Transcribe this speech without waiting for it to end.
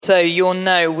So you'll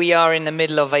know we are in the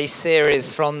middle of a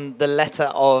series from the letter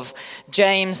of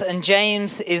James, and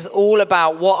James is all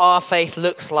about what our faith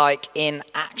looks like in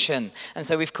action. And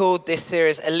so we've called this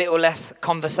series A Little Less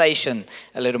Conversation,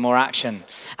 a Little More Action.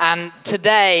 And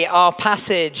today our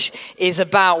passage is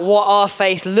about what our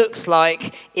faith looks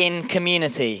like in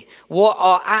community, what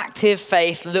our active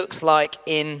faith looks like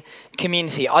in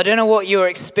community. I don't know what your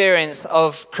experience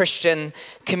of Christian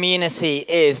community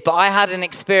is, but I had an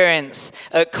experience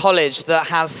at college that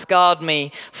has scarred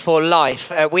me for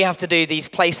life. We have to do these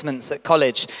placements at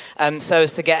college so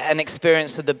as to get an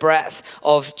experience of the breadth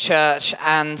of church,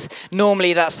 and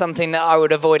normally that's something that I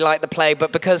would avoid like the plague,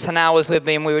 but because Hannah was with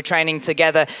me and we were training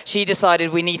together, she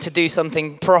decided we need to do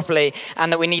something properly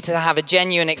and that we need to have a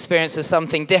genuine experience of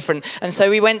something different. And so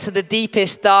we went to the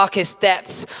deepest, darkest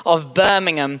depths of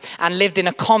Birmingham and lived in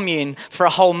a commune for a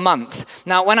whole month.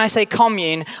 Now, when I say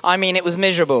commune, I mean it was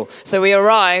miserable. So we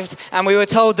arrived and we were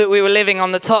told that we were living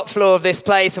on the top floor of this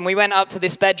place, and we went up to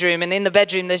this bedroom, and in the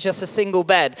bedroom there's just a single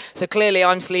bed. So clearly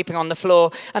I'm sleeping on the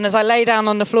floor, and as I lay down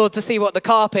on the floor to see what the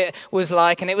carpet was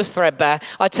like, and it was threadbare,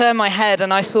 I turned my head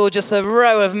and I saw just a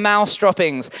row of mouse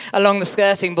droppings along the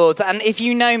skirting boards. And if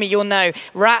you know me, you'll know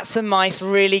rats and mice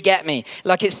really get me.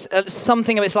 Like it's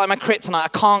something of it's like my kryptonite. I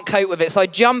can't cope with it. So I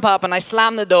jump up and I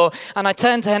slam the door and I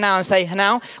turn to Hannah and say,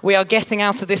 Hannah, we are getting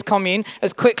out of this commune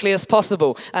as quickly as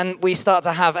possible. And we start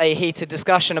to have a heated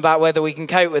discussion about whether we can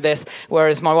cope with this,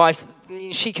 whereas my wife,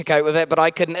 she could cope with it, but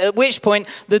I couldn't. At which point,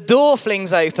 the door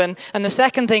flings open, and the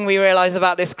second thing we realise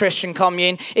about this Christian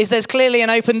commune is there's clearly an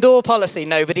open door policy.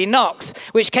 Nobody knocks,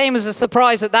 which came as a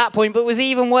surprise at that point, but was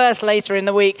even worse later in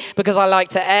the week because I like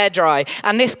to air dry.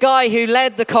 And this guy who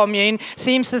led the commune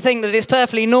seems to think that it's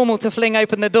perfectly normal to fling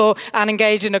open the door and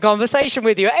engage in a conversation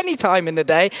with you at any time in the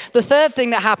day. The third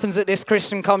thing that happens at this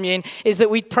Christian commune is that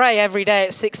we pray every day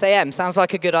at 6 a.m. Sounds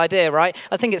like a good idea, right?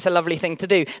 I think it's a lovely thing to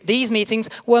do. These meetings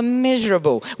were miserable.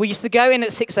 We used to go in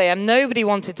at 6 a.m. Nobody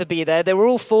wanted to be there. They were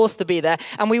all forced to be there.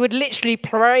 And we would literally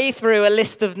pray through a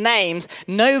list of names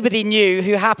nobody knew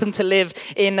who happened to live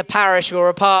in the parish or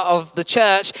a part of the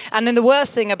church. And then the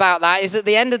worst thing about that is at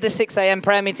the end of the 6 a.m.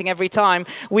 prayer meeting every time,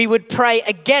 we would pray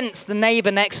against the neighbor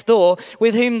next door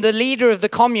with whom the leader of the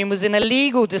commune was in a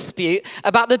legal dispute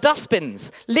about the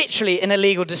dustbins. Literally in a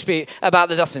legal dispute about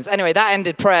the dustbins. Anyway, that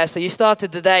ended prayer. So you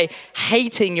started the day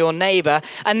hating your neighbor.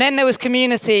 And then there was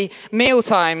community meal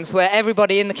times where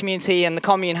everybody in the community and the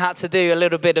commune had to do a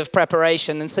little bit of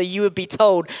preparation. And so you would be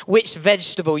told which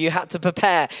vegetable you had to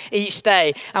prepare each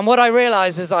day. And what I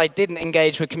realized as I didn't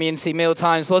engage with community meal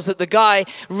times was that the guy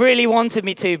really wanted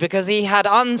me to, because he had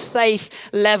unsafe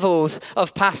levels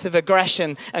of passive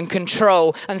aggression and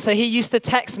control. And so he used to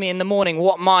text me in the morning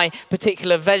what my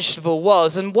particular vegetable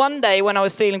was. And one day when I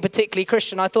was feeling particularly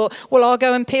Christian, I thought, well, I'll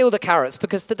go and peel the carrots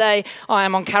because today I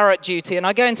am on carrot duty. And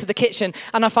I go into the kitchen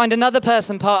and I find another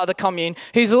person part of the commune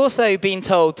who's also been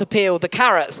told to peel the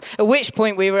carrots, at which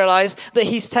point we realized that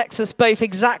he's texted us both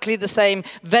exactly the same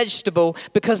vegetable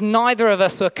because neither of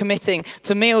us were committing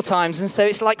to meal times. And so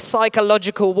it's like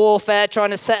psychological warfare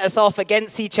trying to set us off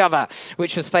against each other,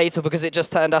 which was fatal because it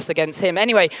just turned us against him.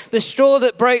 Anyway, the straw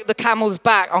that broke the camel's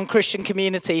back on Christian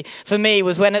community for me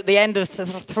was when at the end of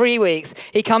 3 weeks,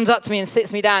 he comes up to me and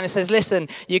sits me down and says, listen,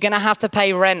 you're going to have to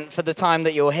pay rent for the time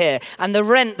that you're here. And the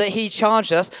rent that he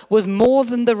charged us was more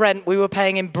than the rent we were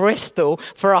paying in Bristol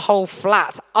for a whole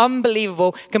flat.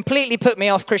 Unbelievable. Completely put me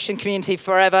off Christian community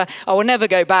forever. I will never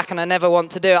go back and I never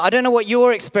want to do it. I don't know what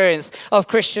your experience of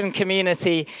Christian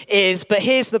community is, but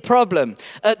here's the problem.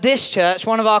 At this church,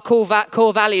 one of our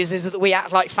core values is that we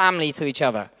act like family to each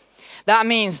other. That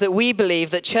means that we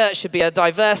believe that church should be a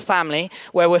diverse family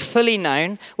where we're fully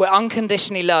known, we're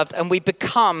unconditionally loved, and we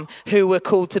become who we're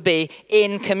called to be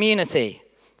in community.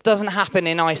 Doesn't happen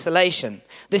in isolation.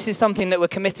 This is something that we're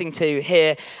committing to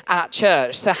here at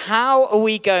church. So how are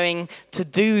we going to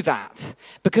do that?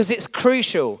 Because it's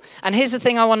crucial. And here's the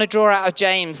thing I want to draw out of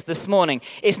James this morning.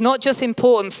 It's not just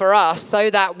important for us so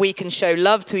that we can show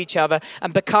love to each other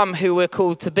and become who we're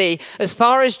called to be. As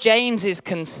far as James is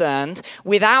concerned,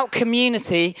 without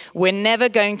community, we're never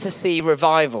going to see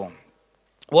revival.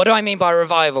 What do I mean by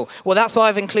revival? Well, that's why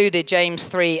I've included James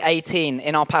 3:18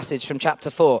 in our passage from chapter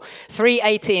 4.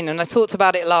 3:18, and I talked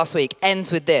about it last week,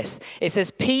 ends with this. It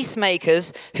says,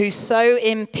 peacemakers who sow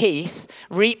in peace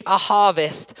reap a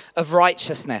harvest of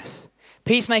righteousness.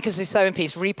 Peacemakers who sow in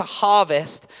peace reap a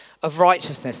harvest of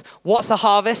righteousness. What's a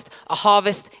harvest? A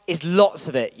harvest is lots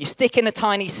of it. You stick in a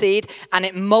tiny seed and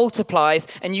it multiplies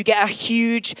and you get a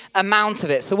huge amount of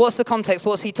it. So what's the context?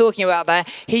 What's he talking about there?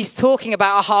 He's talking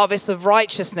about a harvest of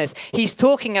righteousness. He's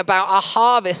talking about a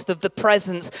harvest of the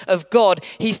presence of God.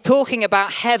 He's talking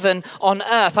about heaven on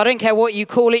earth. I don't care what you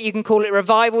call it. You can call it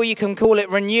revival. You can call it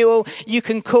renewal. You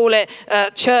can call it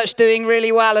church doing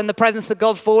really well and the presence of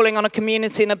God falling on a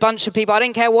community and a bunch of people. I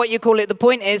don't care what you call it. The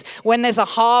point is, when there's a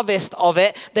harvest of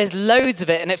it, there's loads of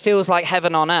it and it feels like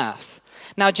heaven on earth.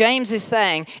 Now, James is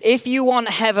saying, if you want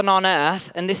heaven on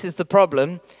earth, and this is the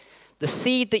problem, the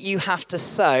seed that you have to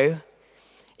sow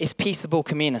is peaceable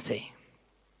community.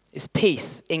 It's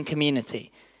peace in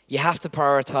community. You have to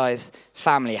prioritize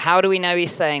family. How do we know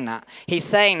he's saying that? He's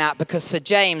saying that because for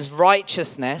James,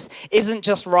 righteousness isn't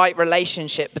just right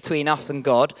relationship between us and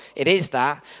God. It is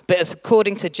that. But as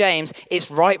according to James,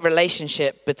 it's right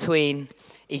relationship between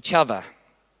each other.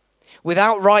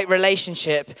 Without right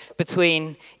relationship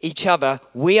between each other,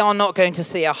 we are not going to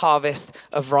see a harvest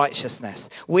of righteousness.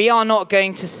 We are not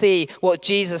going to see what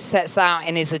Jesus sets out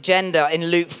in his agenda in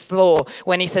Luke 4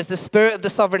 when he says, the Spirit of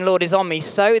the Sovereign Lord is on me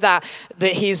so that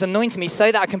he has anointed me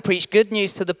so that I can preach good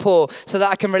news to the poor, so that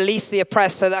I can release the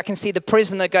oppressed, so that I can see the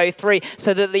prisoner go free,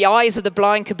 so that the eyes of the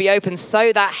blind could be opened,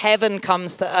 so that heaven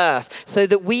comes to earth, so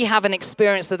that we have an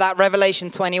experience of that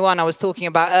Revelation 21 I was talking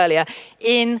about earlier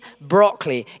in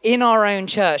Brockley, in our own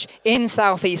church, in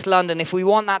Southeast London. If we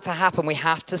want that to happen, we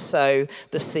have to sow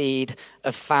the seed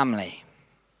of family.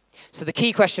 So the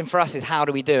key question for us is, how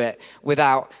do we do it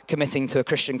without committing to a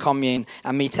Christian commune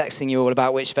and me texting you all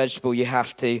about which vegetable you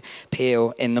have to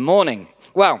peel in the morning?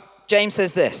 Well, James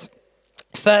says this.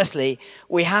 Firstly,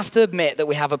 we have to admit that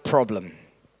we have a problem.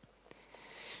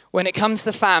 When it comes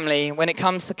to family, when it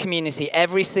comes to community,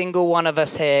 every single one of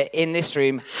us here in this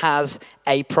room has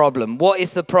a problem. What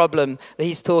is the problem that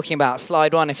he's talking about?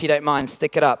 Slide 1, if you don't mind,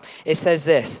 stick it up. It says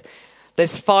this: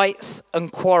 there's fights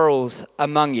and quarrels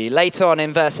among you. Later on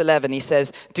in verse 11, he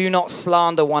says, do not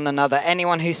slander one another.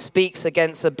 Anyone who speaks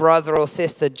against a brother or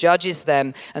sister judges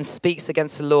them and speaks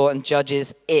against the law and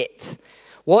judges it.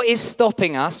 What is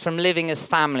stopping us from living as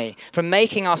family, from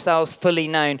making ourselves fully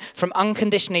known, from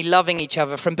unconditionally loving each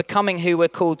other, from becoming who we're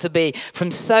called to be,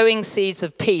 from sowing seeds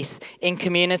of peace in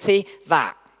community?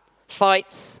 That.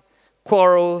 Fights,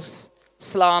 quarrels,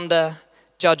 slander,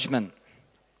 judgment.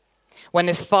 When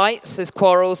there's fights, there's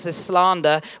quarrels, there's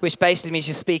slander, which basically means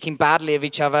you're speaking badly of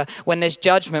each other. When there's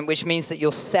judgment, which means that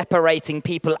you're separating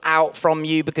people out from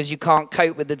you because you can't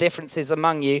cope with the differences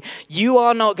among you, you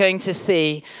are not going to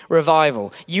see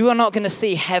revival. You are not going to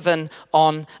see heaven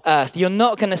on earth. You're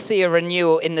not going to see a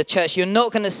renewal in the church. You're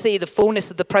not going to see the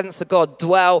fullness of the presence of God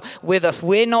dwell with us.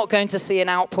 We're not going to see an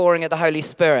outpouring of the Holy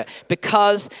Spirit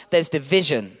because there's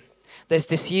division, there's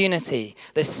disunity,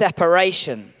 there's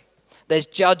separation. There's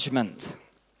judgment.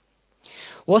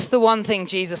 What's the one thing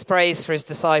Jesus prays for his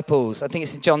disciples? I think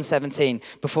it's in John 17,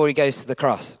 before he goes to the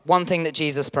cross. One thing that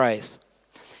Jesus prays.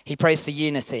 He prays for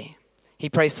unity. He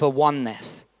prays for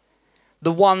oneness.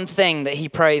 The one thing that he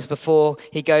prays before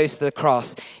he goes to the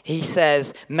cross. He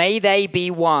says, may they be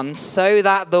one so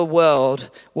that the world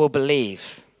will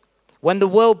believe. When the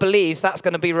world believes, that's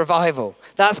going to be revival.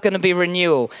 That's going to be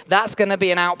renewal. That's going to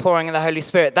be an outpouring of the Holy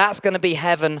Spirit. That's going to be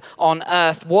heaven on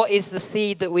earth. What is the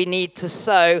seed that we need to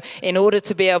sow in order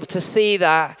to be able to see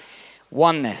that?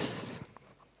 Oneness.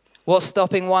 What's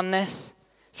stopping oneness?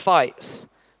 Fights,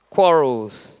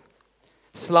 quarrels,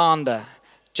 slander,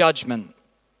 judgment.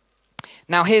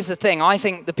 Now, here's the thing. I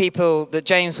think the people that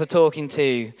James were talking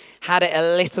to had it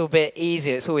a little bit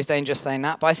easier. It's always dangerous saying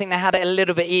that, but I think they had it a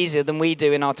little bit easier than we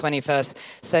do in our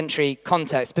 21st century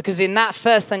context. Because in that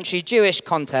first century Jewish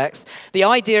context, the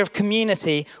idea of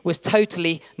community was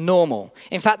totally normal.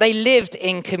 In fact, they lived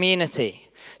in community.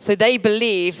 So they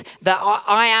believed that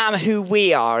I am who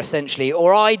we are, essentially,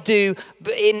 or I do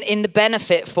in the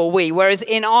benefit for we. Whereas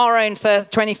in our own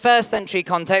 21st century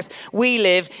context, we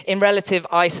live in relative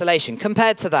isolation.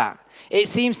 Compared to that, it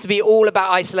seems to be all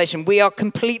about isolation. We are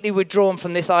completely withdrawn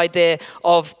from this idea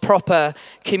of proper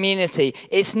community.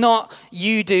 It's not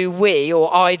you do we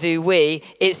or I do we,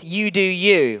 it's you do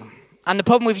you. And the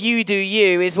problem with you do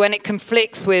you is when it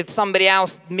conflicts with somebody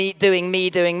else doing me,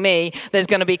 there's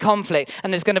going to be conflict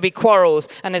and there's going to be quarrels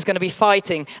and there's going to be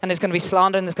fighting and there's going to be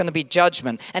slander and there's going to be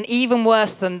judgment. And even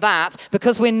worse than that,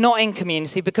 because we're not in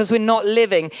community, because we're not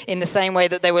living in the same way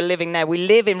that they were living there, we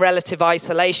live in relative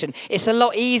isolation. It's a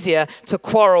lot easier to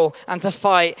quarrel and to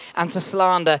fight and to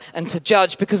slander and to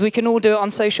judge because we can all do it on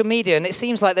social media and it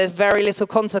seems like there's very little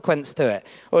consequence to it.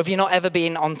 Or if you've not ever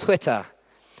been on Twitter,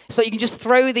 So you can just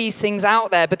throw these things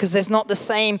out there because there's not the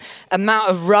same amount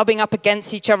of rubbing up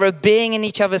against each other, of being in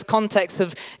each other's context,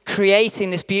 of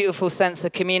creating this beautiful sense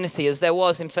of community as there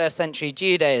was in first century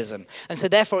Judaism. And so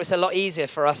therefore it's a lot easier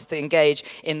for us to engage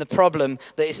in the problem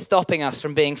that is stopping us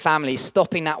from being family,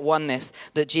 stopping that oneness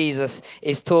that Jesus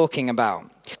is talking about.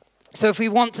 So if we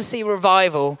want to see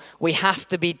revival, we have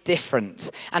to be different.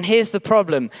 And here's the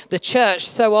problem. The church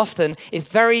so often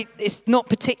it's not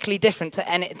particularly different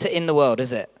to in the world,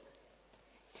 is it?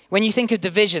 When you think of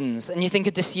divisions and you think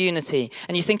of disunity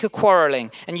and you think of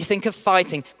quarreling and you think of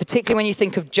fighting, particularly when you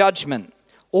think of judgment,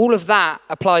 all of that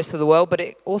applies to the world, but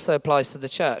it also applies to the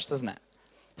church, doesn't it?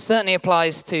 It certainly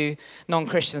applies to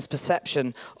non-Christians'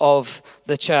 perception of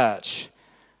the church.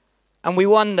 And we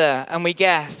wonder and we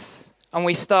guess, and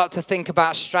we start to think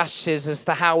about strategies as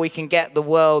to how we can get the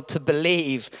world to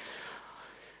believe.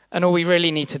 And all we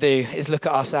really need to do is look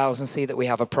at ourselves and see that we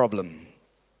have a problem.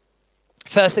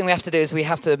 First thing we have to do is we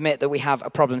have to admit that we have a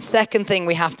problem. Second thing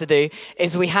we have to do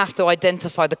is we have to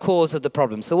identify the cause of the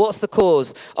problem. So what's the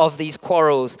cause of these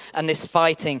quarrels and this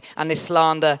fighting and this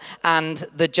slander and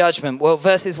the judgment? Well,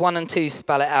 verses 1 and 2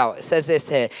 spell it out. It says this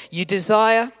here.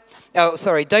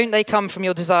 Don't they come from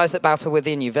your desires that battle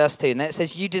within you? Verse 2, and then it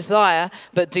says, you desire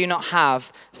but do not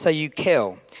have, so you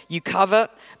kill. You covet,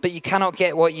 but you cannot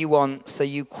get what you want, so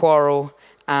you quarrel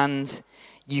and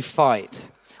you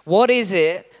fight. What is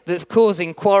it that's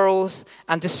causing quarrels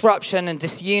and disruption and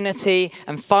disunity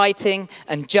and fighting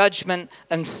and judgment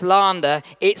and slander?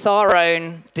 It's our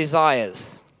own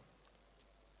desires.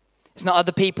 It's not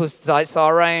other people's desires, it's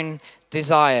our own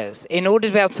desires. In order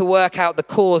to be able to work out the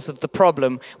cause of the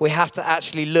problem, we have to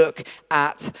actually look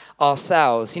at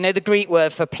ourselves. You know, the Greek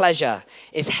word for pleasure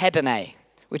is hedone,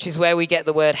 which is where we get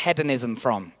the word hedonism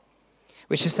from,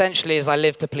 which essentially is I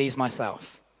live to please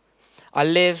myself. I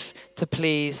live to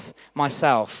please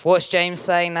myself. What's James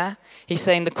saying there? He's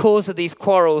saying the cause of these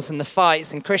quarrels and the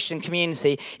fights in Christian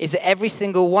community is that every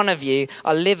single one of you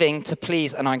are living to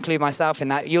please, and I include myself in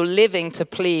that, you're living to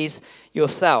please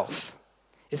yourself.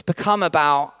 It's become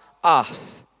about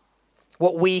us,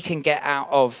 what we can get out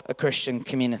of a Christian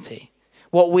community,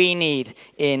 what we need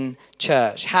in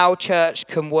church, how church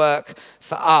can work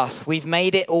for us. We've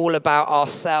made it all about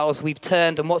ourselves. We've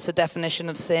turned, and what's the definition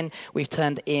of sin? We've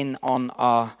turned in on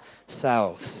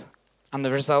ourselves. And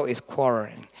the result is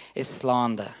quarreling, it's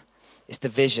slander, it's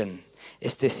division,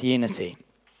 it's disunity.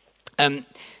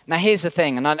 Now here's the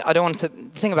thing, and I don't want to,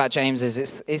 the thing about James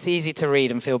is it's easy to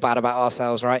read and feel bad about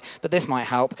ourselves, right? But this might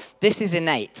help. This is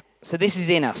innate. So this is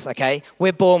in us, okay?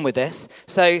 We're born with this.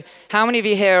 So how many of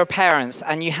you here are parents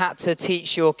and you had to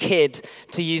teach your kid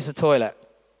to use the toilet?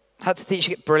 Had to teach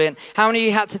your kid, brilliant. How many of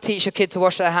you had to teach your kid to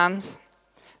wash their hands?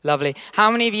 Lovely.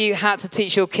 How many of you had to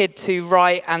teach your kid to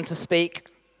write and to speak?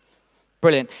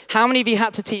 Brilliant. How many of you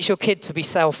had to teach your kid to be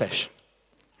selfish?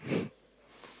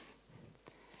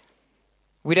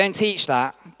 We don't teach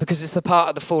that because it's a part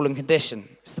of the fallen condition.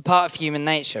 It's the part of human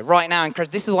nature. Right now,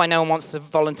 this is why no one wants to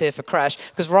volunteer for Crash,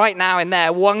 because right now in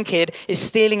there, one kid is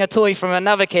stealing a toy from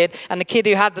another kid, and the kid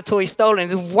who had the toy stolen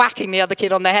is whacking the other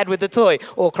kid on the head with the toy,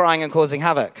 or crying and causing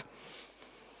havoc.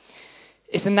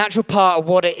 It's a natural part of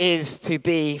what it is to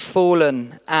be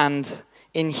fallen and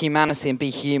in humanity and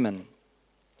be human.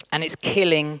 And it's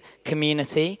killing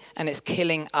community, and it's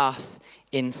killing us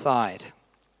inside.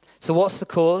 So what's the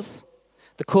cause?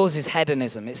 The cause is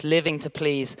hedonism. It's living to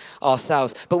please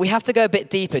ourselves. But we have to go a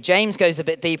bit deeper. James goes a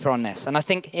bit deeper on this. And I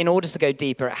think in order to go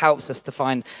deeper, it helps us to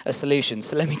find a solution.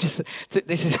 So let me just,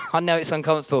 I know it's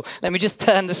uncomfortable. Let me just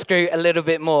turn the screw a little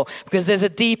bit more. Because there's a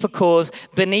deeper cause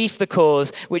beneath the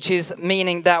cause, which is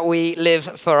meaning that we live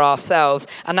for ourselves.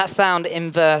 And that's found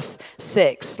in verse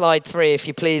 6, slide 3, if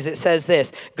you please. It says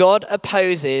this: God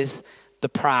opposes the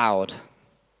proud.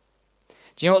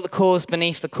 Do you know what the cause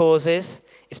beneath the cause is?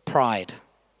 It's pride.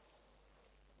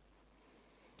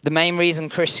 The main reason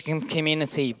Christian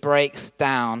community breaks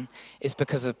down is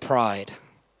because of pride.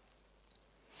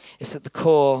 It's at the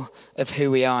core of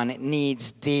who we are, and it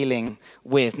needs dealing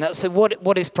with. Now, so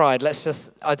what is pride? Let's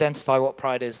just identify what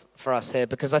pride is for us here,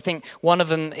 because I think one of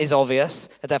them is obvious,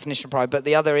 a definition of pride, but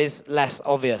the other is less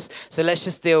obvious. So let's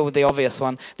just deal with the obvious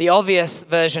one. The obvious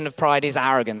version of pride is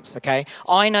arrogance, okay?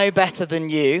 I know better than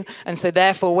you, and so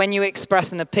therefore when you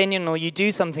express an opinion or you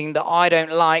do something that I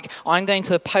don't like, I'm going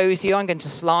to oppose you, I'm going to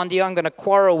slander you, I'm going to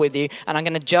quarrel with you, and I'm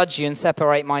going to judge you and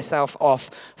separate myself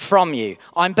off from you.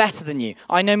 I'm better than you.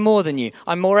 I know more than you.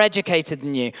 I'm more educated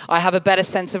than you. I have a better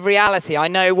sense of reality. I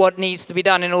know what needs to be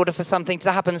done in order for something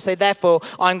to happen. So therefore,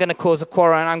 I'm going to cause a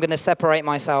quarrel and I'm going to separate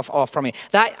myself off from you.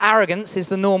 That arrogance is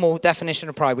the normal definition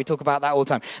of pride. We talk about that all the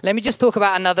time. Let me just talk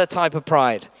about another type of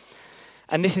pride.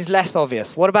 And this is less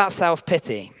obvious. What about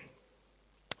self-pity?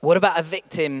 What about a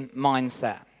victim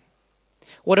mindset?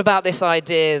 What about this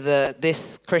idea that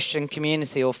this Christian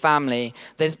community or family,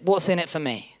 what's in it for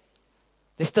me?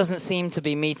 This doesn't seem to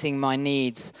be meeting my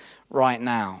needs right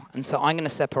now. And so I'm going to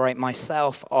separate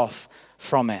myself off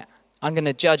from it. I'm going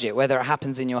to judge it, whether it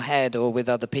happens in your head or with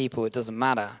other people, it doesn't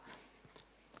matter.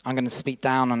 I'm going to speak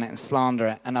down on it and slander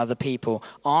it, and other people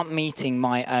aren't meeting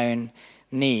my own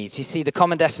needs. You see, the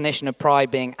common definition of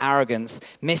pride being arrogance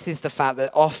misses the fact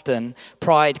that often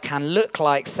pride can look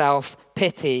like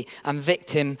self-pity and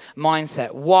victim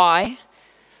mindset. Why?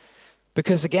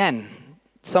 Because again,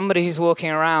 somebody who's walking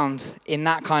around in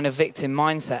that kind of victim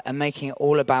mindset and making it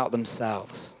all about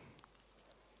themselves.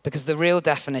 Because the real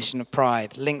definition of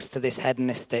pride links to this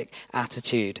hedonistic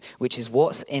attitude, which is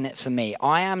what's in it for me.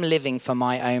 I am living for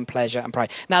my own pleasure and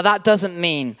pride. Now, that doesn't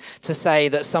mean to say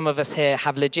that some of us here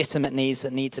have legitimate needs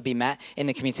that need to be met in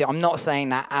the community. I'm not saying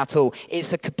that at all.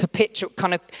 It's a perpetual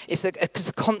it's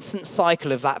a constant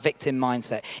cycle of that victim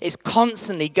mindset. It's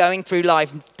constantly going through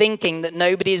life thinking that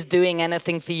nobody is doing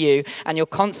anything for you, and you're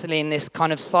constantly in this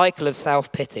kind of cycle of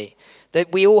self-pity.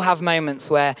 That we all have moments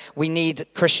where we need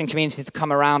Christian community to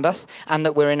come around us, and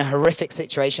that we're in a horrific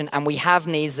situation and we have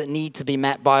needs that need to be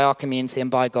met by our community and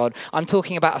by God. I'm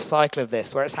talking about a cycle of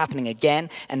this where it's happening again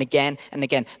and again and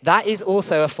again. That is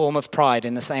also a form of pride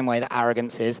in the same way that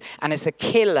arrogance is, and it's a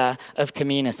killer of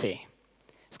community.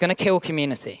 It's going to kill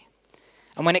community.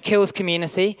 And when it kills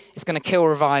community, it's going to kill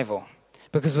revival,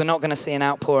 because we're not going to see an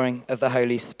outpouring of the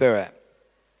Holy Spirit.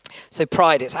 So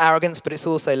pride, it's arrogance, but it's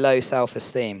also low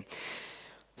self-esteem.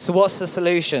 So what's the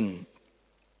solution?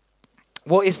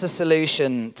 What is the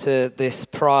solution to this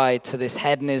pride, to this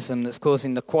hedonism that's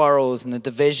causing the quarrels and the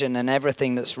division and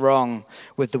everything that's wrong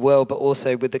with the world, but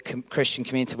also with the Christian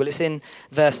community? Well, it's in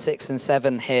verse 6 and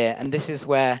 7 here, and this is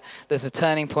where there's a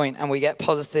turning point and we get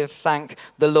positive, thank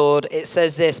the Lord. It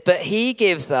says this, but he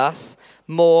gives us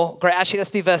more great. Actually,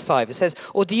 let's do verse 5. It says,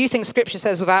 or do you think Scripture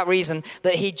says without reason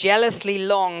that he jealously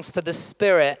longs for the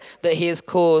Spirit that he has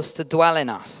caused to dwell in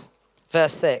us?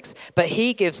 Verse 6, but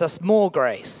he gives us more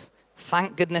grace.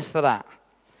 Thank goodness for that.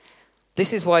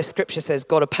 This is why Scripture says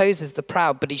God opposes the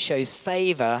proud, but he shows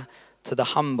favor to the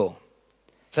humble.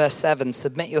 Verse 7,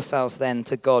 submit yourselves then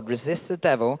to God. Resist the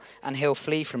devil and he'll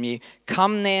flee from you.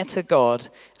 Come near to God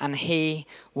and he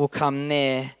will come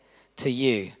near to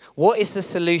you. What is the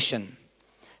solution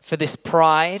for this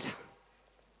pride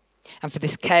and for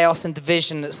this chaos and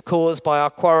division that's caused by our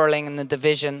quarreling and the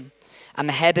division and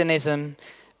the hedonism,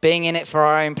 being in it for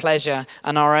our own pleasure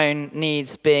and our own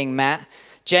needs being met?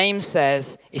 James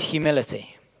says is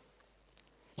humility.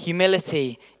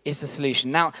 Humility is the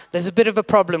solution. Now, there's a bit of a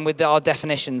problem with our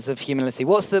definitions of humility.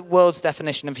 What's the world's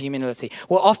definition of humility?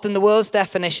 Well, often the world's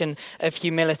definition of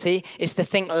humility is to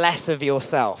think less of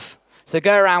yourself. So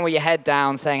go around with your head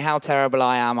down saying how terrible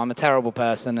I am, I'm a terrible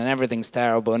person and everything's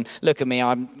terrible, and look at me,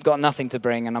 I've got nothing to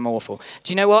bring and I'm awful.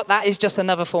 Do you know what? That is just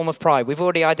another form of pride. We've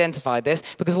already identified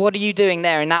this, because what are you doing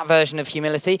there in that version of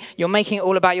humility? You're making it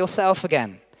all about yourself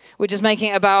again. We're just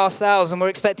making it about ourselves, and we're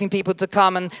expecting people to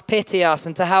come and pity us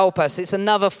and to help us. It's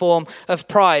another form of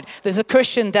pride. There's a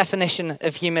Christian definition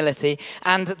of humility,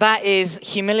 and that is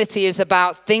humility is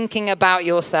about thinking about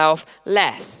yourself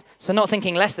less. So not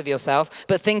thinking less of yourself,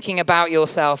 but thinking about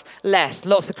yourself less.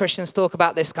 Lots of Christians talk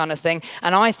about this kind of thing,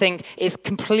 and I think it's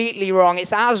completely wrong.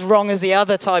 It's as wrong as the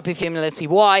other type of humility.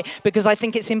 Why? Because I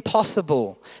think it's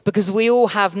impossible. Because we all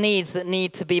have needs that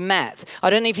need to be met. I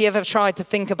don't know if you ever tried to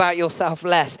think about yourself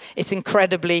less. It's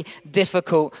incredibly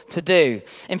difficult to do.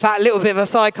 In fact, a little bit of a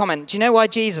side comment. Do you know why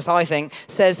Jesus, I think,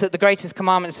 says that the greatest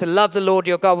commandment is to love the Lord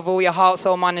your God with all your heart,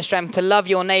 soul, mind, and strength, to love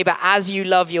your neighbor as you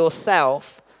love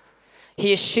yourself?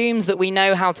 He assumes that we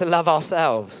know how to love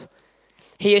ourselves.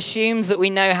 He assumes that we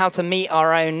know how to meet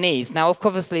our own needs. Now,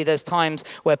 obviously, there's times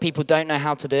where people don't know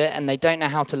how to do it and they don't know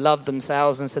how to love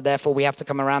themselves, and so therefore we have to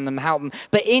come around them and help them.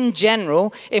 But in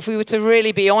general, if we were to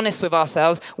really be honest with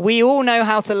ourselves, we all know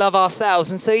how to love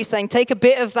ourselves. And so he's saying, take a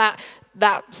bit of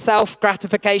that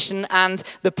self-gratification and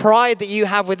the pride that you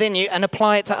have within you and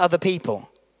apply it to other people.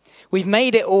 We've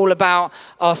made it all about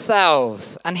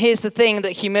ourselves. And here's the thing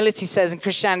that humility says in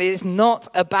Christianity, it's not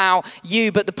about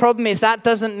you. But the problem is that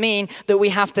doesn't mean that we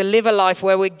have to live a life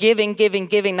where we're giving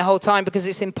the whole time, because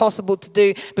it's impossible to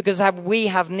do, because we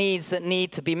have needs that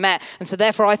need to be met. And so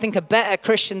therefore I think a better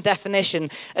Christian definition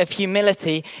of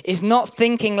humility is not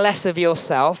thinking less of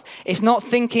yourself. It's not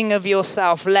thinking of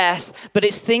yourself less, but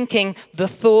it's thinking the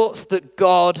thoughts that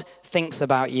God thinks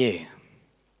about you.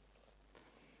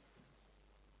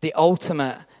 The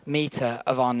ultimate meter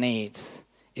of our needs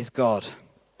is God.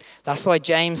 That's why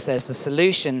James says the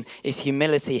solution is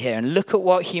humility here. And look at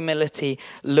what humility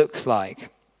looks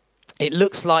like. It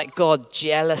looks like God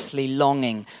jealously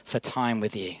longing for time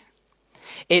with you.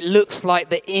 It looks like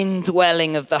the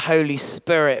indwelling of the Holy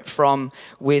Spirit from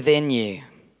within you.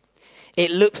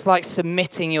 It looks like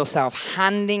submitting yourself,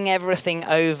 handing everything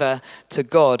over to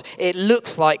God. It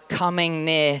looks like coming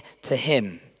near to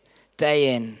him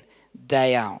day in,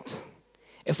 day out.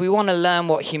 If we want to learn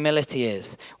what humility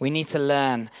is, we need to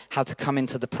learn how to come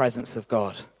into the presence of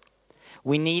God.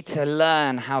 We need to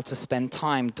learn how to spend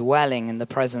time dwelling in the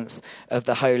presence of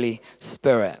the Holy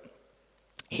Spirit.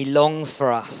 He longs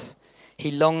for us. He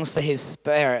longs for his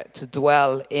Spirit to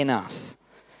dwell in us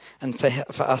and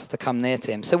for us to come near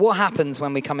to him. So what happens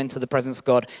when we come into the presence of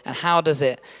God, and how does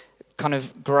it kind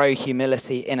of grow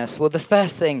humility in us? Well, the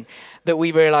first thing that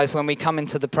we realize when we come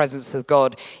into the presence of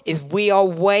God is we are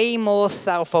way more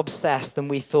self-obsessed than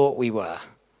we thought we were.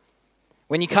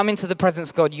 When you come into the presence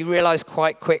of God, you realize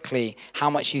quite quickly how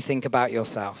much you think about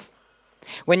yourself.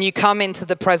 When you come into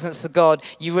the presence of God,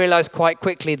 you realize quite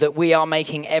quickly that we are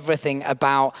making everything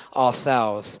about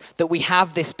ourselves, that we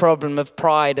have this problem of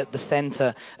pride at the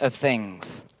center of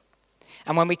things.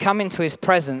 And when we come into his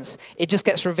presence, it just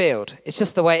gets revealed. It's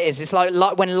just the way it is. It's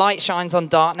like when light shines on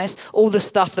darkness, all the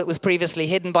stuff that was previously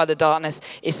hidden by the darkness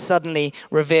is suddenly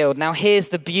revealed. Now, here's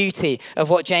the beauty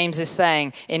of what James is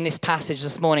saying in this passage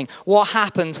this morning. What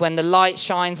happens when the light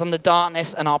shines on the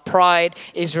darkness and our pride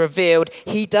is revealed?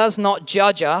 He does not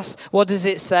judge us. What does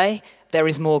it say? There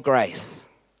is more grace.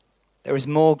 There is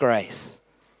more grace.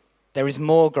 There is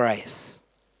more grace.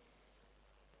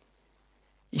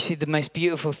 You see, the most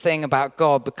beautiful thing about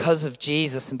God, because of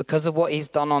Jesus and because of what he's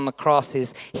done on the cross,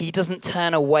 is he doesn't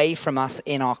turn away from us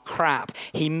in our crap.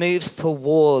 He moves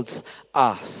towards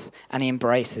us and he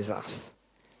embraces us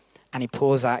and he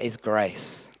pours out his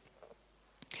grace.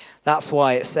 That's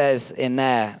why it says in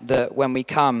there that when we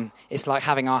come, it's like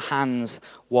having our hands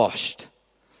washed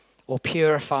or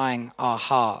purifying our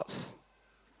hearts.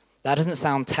 That doesn't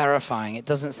sound terrifying. It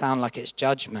doesn't sound like it's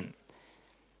judgment.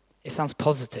 It sounds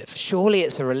positive. Surely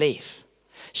it's a relief.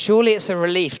 Surely it's a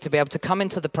relief to be able to come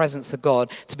into the presence of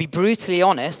God, to be brutally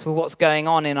honest with what's going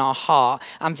on in our heart,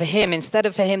 and for him, instead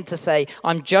of for him to say,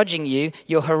 I'm judging you,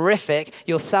 you're horrific,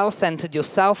 you're self-centered, you're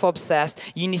self-obsessed,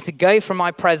 you need to go from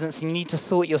my presence, you need to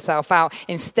sort yourself out.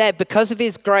 Instead, because of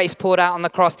his grace poured out on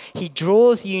the cross, he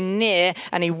draws you near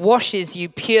and he washes you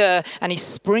pure and he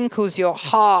sprinkles your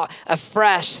heart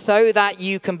afresh so that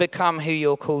you can become who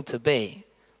you're called to be.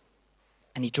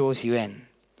 And he draws you in.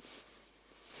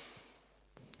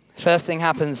 First thing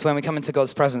happens when we come into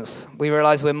God's presence. We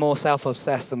realize we're more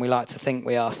self-obsessed than we like to think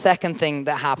we are. Second thing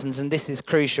that happens, and this is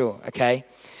crucial, okay?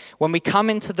 When we come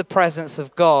into the presence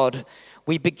of God,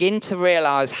 we begin to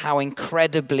realize how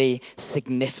incredibly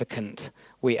significant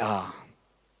we are.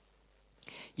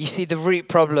 You see, the root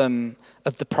problem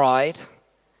of the pride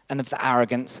and of the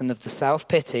arrogance and of the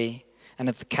self-pity and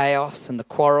of the chaos and the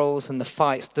quarrels and the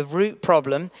fights, the root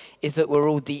problem is that we're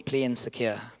all deeply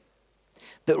insecure.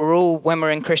 That we're all, when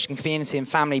we're in Christian community and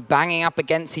family, banging up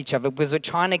against each other because we're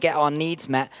trying to get our needs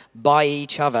met by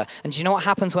each other. And do you know what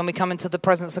happens when we come into the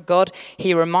presence of God?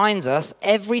 He reminds us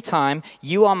every time,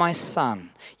 you are my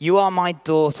son, you are my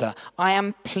daughter, I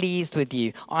am pleased with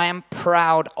you, I am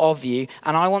proud of you,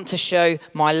 and I want to show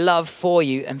my love for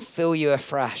you and fill you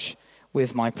afresh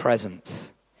with my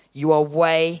presence. You are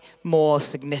way more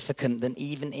significant than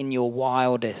even in your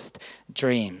wildest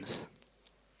dreams.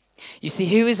 You see,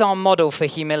 who is our model for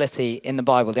humility in the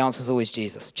Bible? The answer is always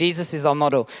Jesus. Jesus is our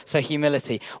model for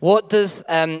humility. What does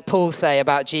Paul say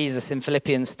about Jesus in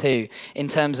Philippians 2 in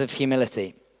terms of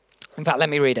humility? In fact, let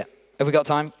me read it. Have we got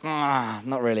time?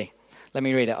 Not really. Let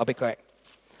me read it. I'll be quick.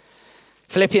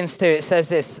 Philippians 2, it says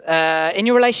this. In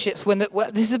your relationships,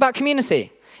 this is about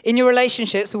community. In your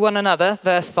relationships with one another,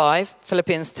 verse 5,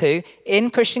 Philippians 2, in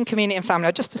Christian community and family.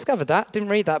 I just discovered that. Didn't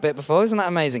read that bit before. Isn't that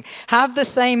amazing? Have the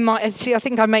same mind. See, I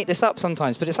think I make this up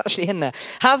sometimes, but it's actually in there.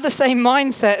 Have the same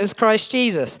mindset as Christ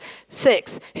Jesus.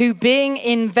 6, who being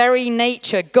in very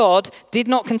nature God, did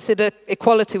not consider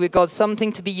equality with God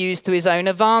something to be used to his own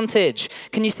advantage.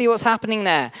 Can you see what's happening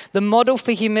there? The model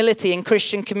for humility in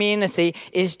Christian community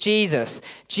is Jesus.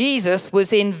 Jesus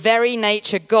was in very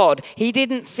nature God. He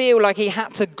didn't feel like he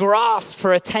had to grasp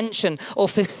for attention or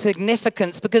for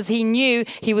significance because he knew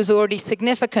he was already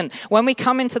significant. When we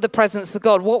come into the presence of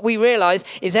God, what we realize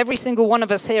is every single one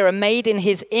of us here are made in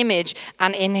his image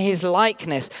and in his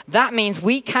likeness. That means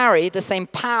we carry the same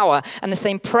power and the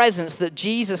same presence that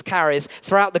Jesus carries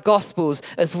throughout the Gospels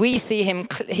as we see him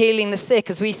healing the sick,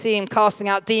 as we see him casting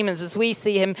out demons, as we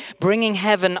see him bringing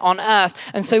heaven on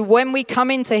earth. And so when we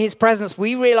come into his presence,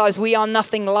 we realize we are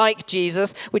nothing like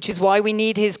Jesus, which is why we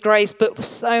need his grace. But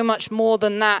so much more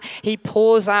than that, he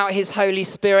pours out his Holy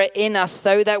Spirit in us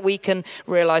so that we can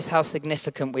realize how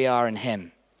significant we are in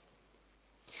him.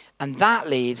 And that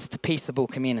leads to peaceable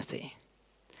community.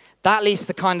 That leads to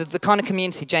the kind of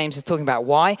community James is talking about.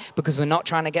 Why? Because we're not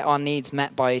trying to get our needs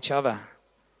met by each other.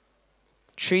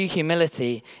 True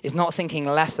humility is not thinking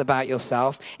less about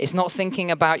yourself. It's not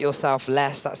thinking about yourself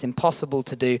less. That's impossible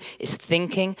to do. It's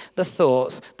thinking the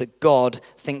thoughts that God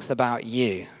thinks about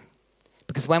you.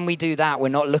 Because when we do that, we're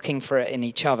not looking for it in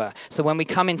each other. So when we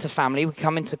come into family, we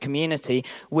come into community,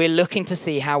 we're looking to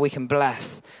see how we can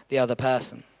bless the other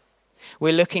person.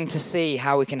 We're looking to see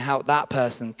how we can help that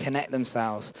person connect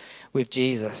themselves with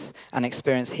Jesus and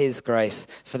experience his grace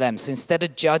for them. So instead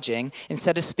of judging,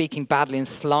 instead of speaking badly and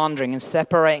slandering and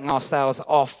separating ourselves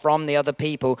off from the other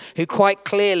people who quite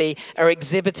clearly are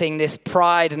exhibiting this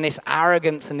pride and this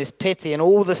arrogance and this pity and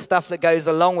all the stuff that goes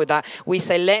along with that, we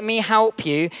say, let me help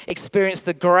you experience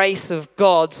the grace of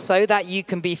God so that you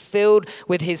can be filled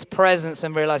with his presence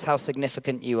and realize how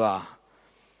significant you are.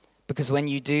 Because when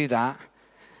you do that,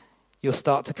 you'll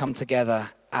start to come together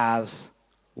as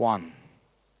one.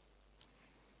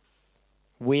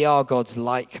 We are God's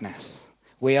likeness.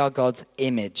 We are God's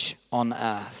image on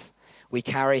earth. We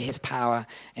carry his power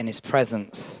and his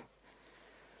presence.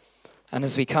 And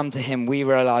as we come to him, we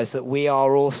realize that we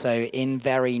are also in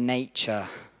very nature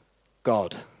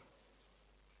God.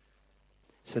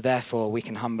 So therefore, we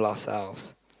can humble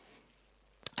ourselves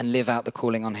and live out the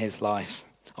calling on his life,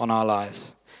 on our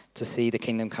lives, to see the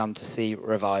kingdom come, to see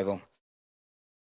revival.